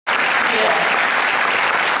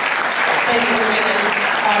Thank you for making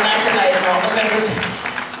our night tonight and all the members.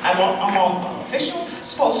 I'm an official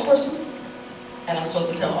spokesperson, and I'm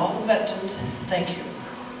supposed to tell all the veterans, thank you.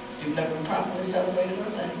 You've never been properly celebrated or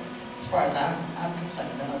thanked, as far as I'm concerned,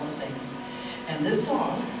 and I want to thank you. And this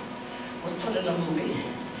song was put in a movie,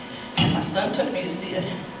 and my son took me to see it.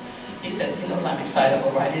 He said, he knows I'm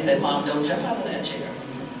excitable, right? He said, Mom, don't jump out of that chair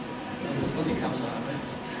when this movie comes on. But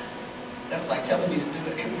that's like telling me to do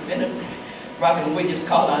it, because the minute Robin Williams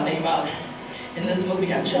called our name out in this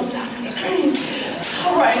movie, I jumped out and screamed.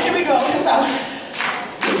 All right, here we go, because I'm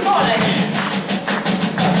good morning.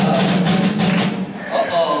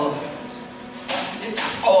 Uh-oh.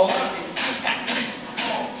 Oh.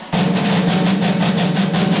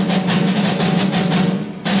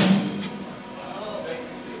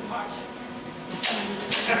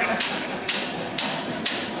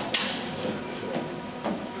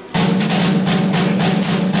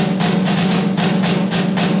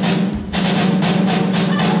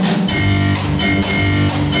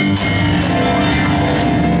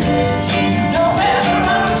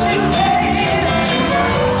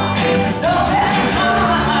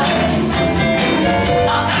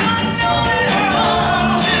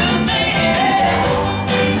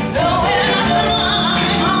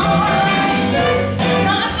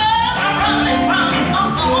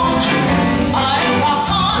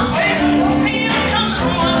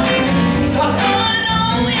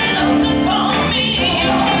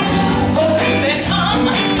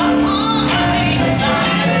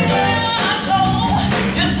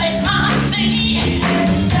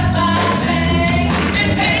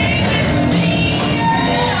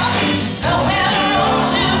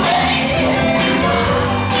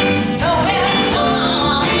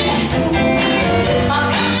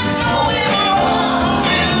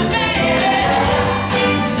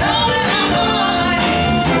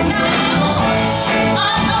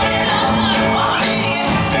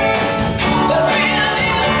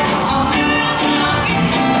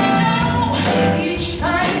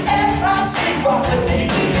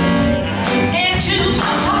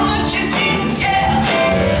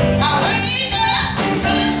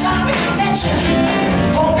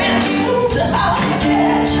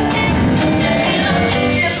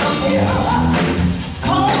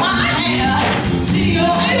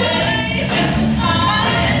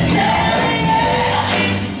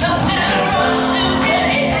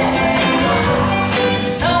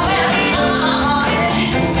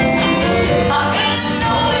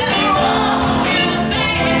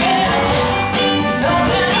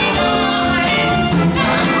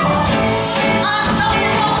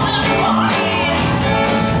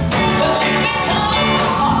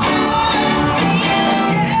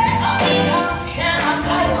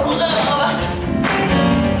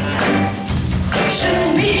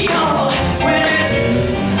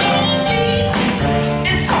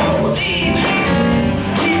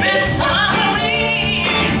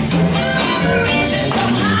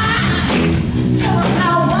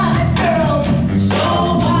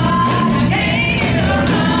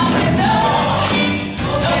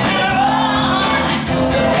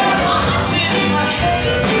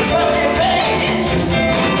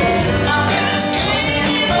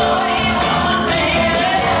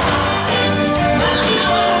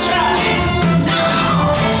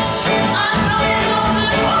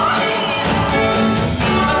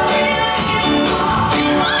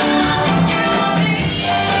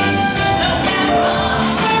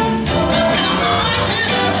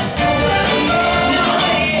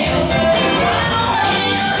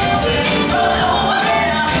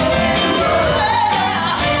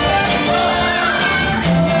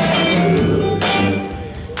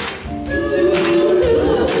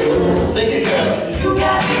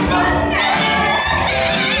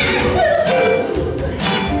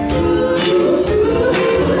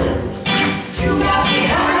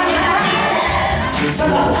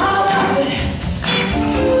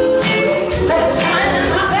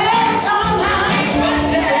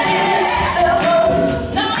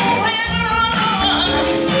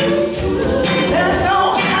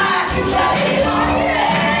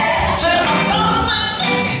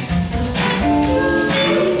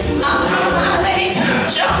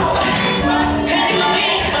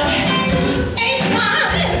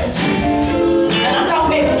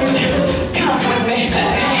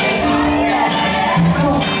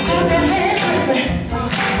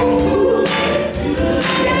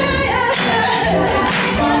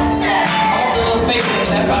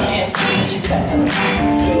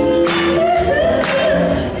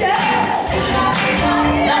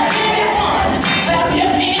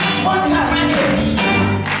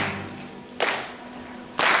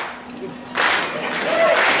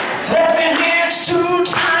 Clap your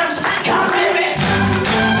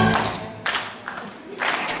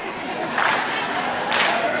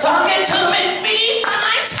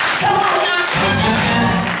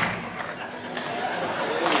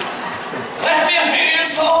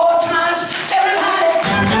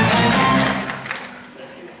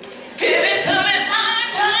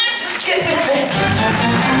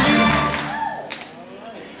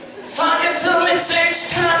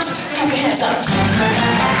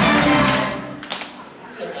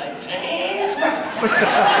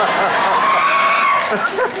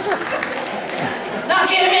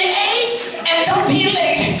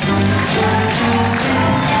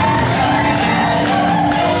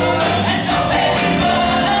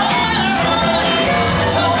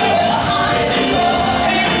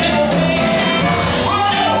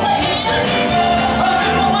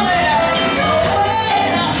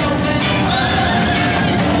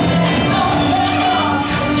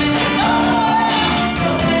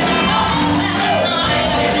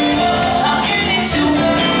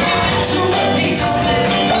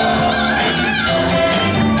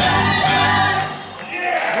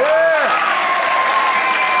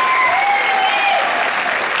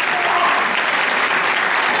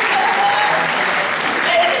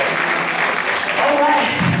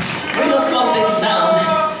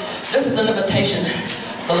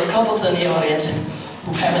couples in the audience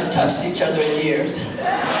who haven't touched each other in years.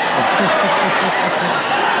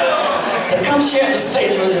 To come share the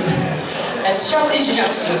stage with us and show these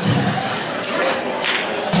youngsters.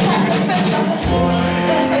 Can I say something?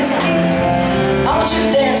 Can I say something? I want you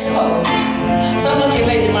to dance slow. Some lucky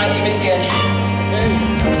lady might even get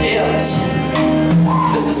tears.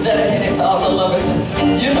 This is dedicated to all the lovers.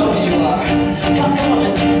 You know who you are. Come on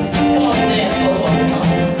and dance slow for me. Come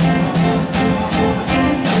on.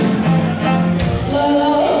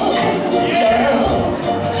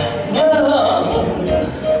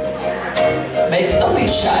 Don't be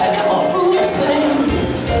shy, come on, fool, sing.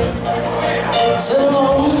 Sit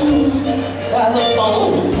alone by the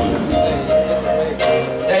phone.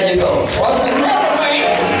 There you go. Walking all the way.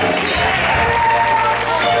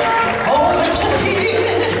 Hoping to hear.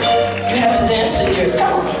 You haven't danced in years.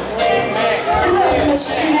 Come on. You love me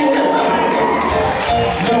still.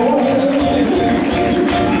 No.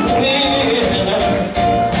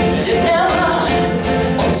 You never.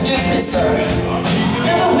 Oh, excuse me, sir.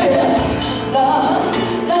 Never will. Love,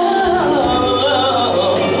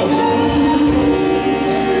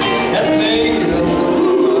 that's made a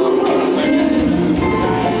fool of me.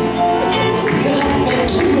 It's got me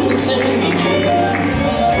to maintain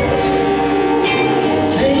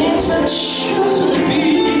things that shouldn't be,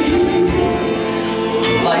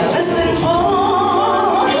 like listening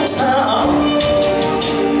for the sound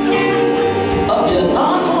of your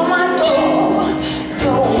knock on my door,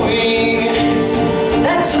 knowing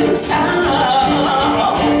that sweet sound.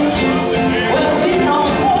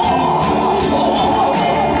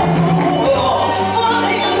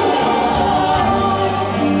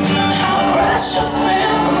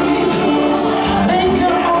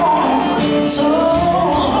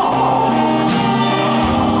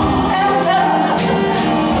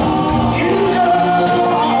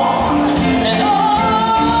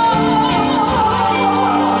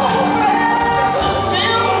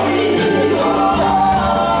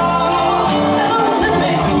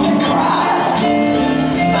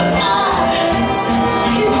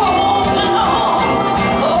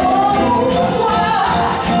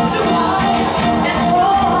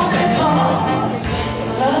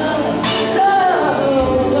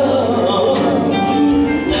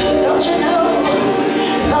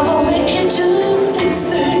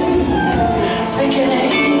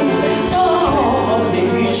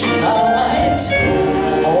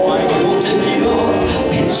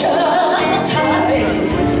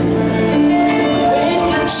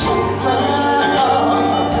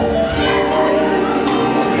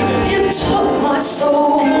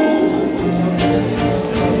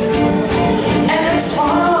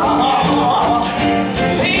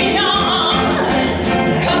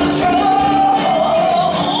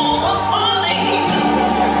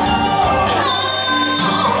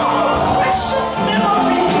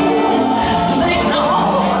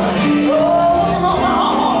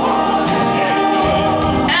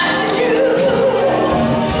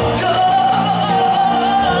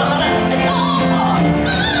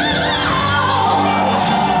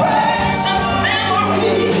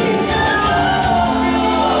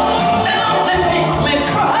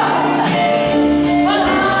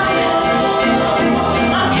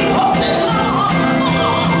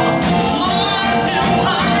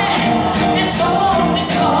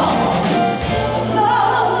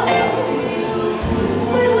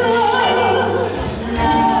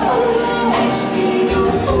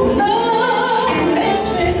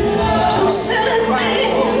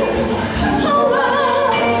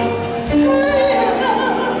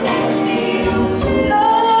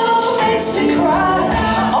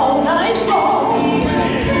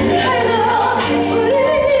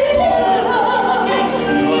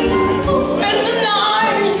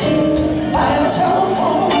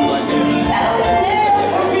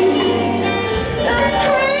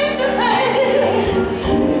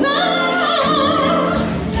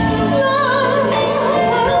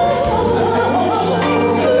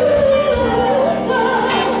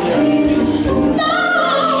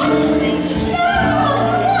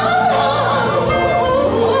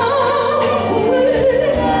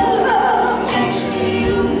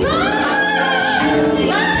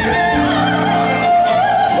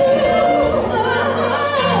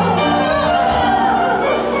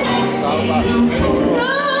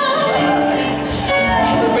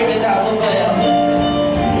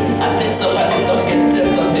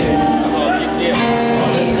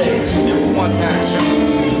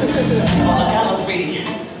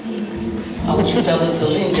 you fellas to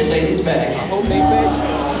lean your ladies back.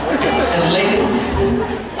 And ladies,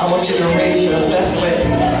 I want you to raise your left leg.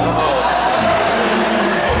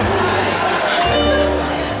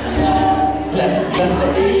 That's it.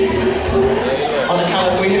 On the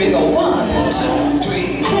count of 3, here we go. 1, 2,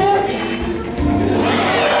 3, 4.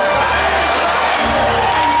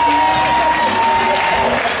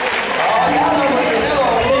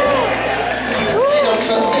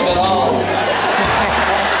 Trust him at all.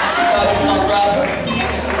 She thought he's gonna drop her.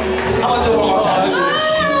 I'm gonna do it one more time.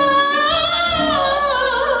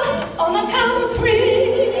 On the count of 3.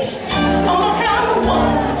 On the count of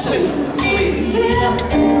 1, 2, 3, 10.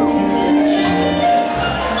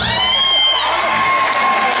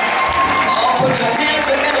 Oh, put your hands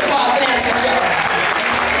together for our dancing job.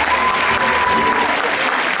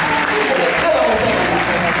 These are the good old days.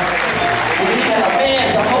 We had a band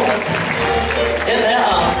to hold us in their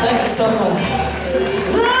arms. Thank you so much.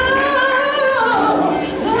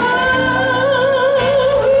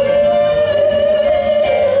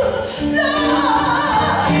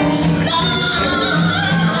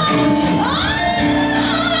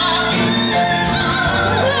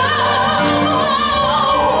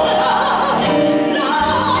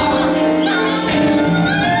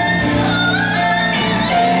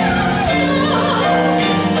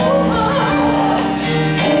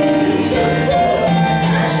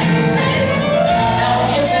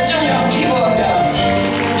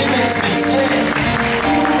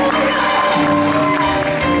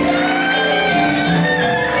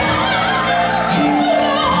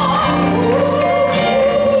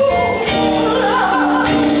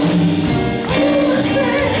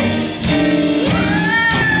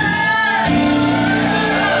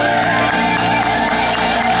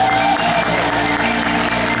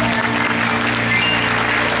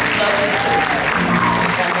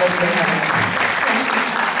 God bless your hands.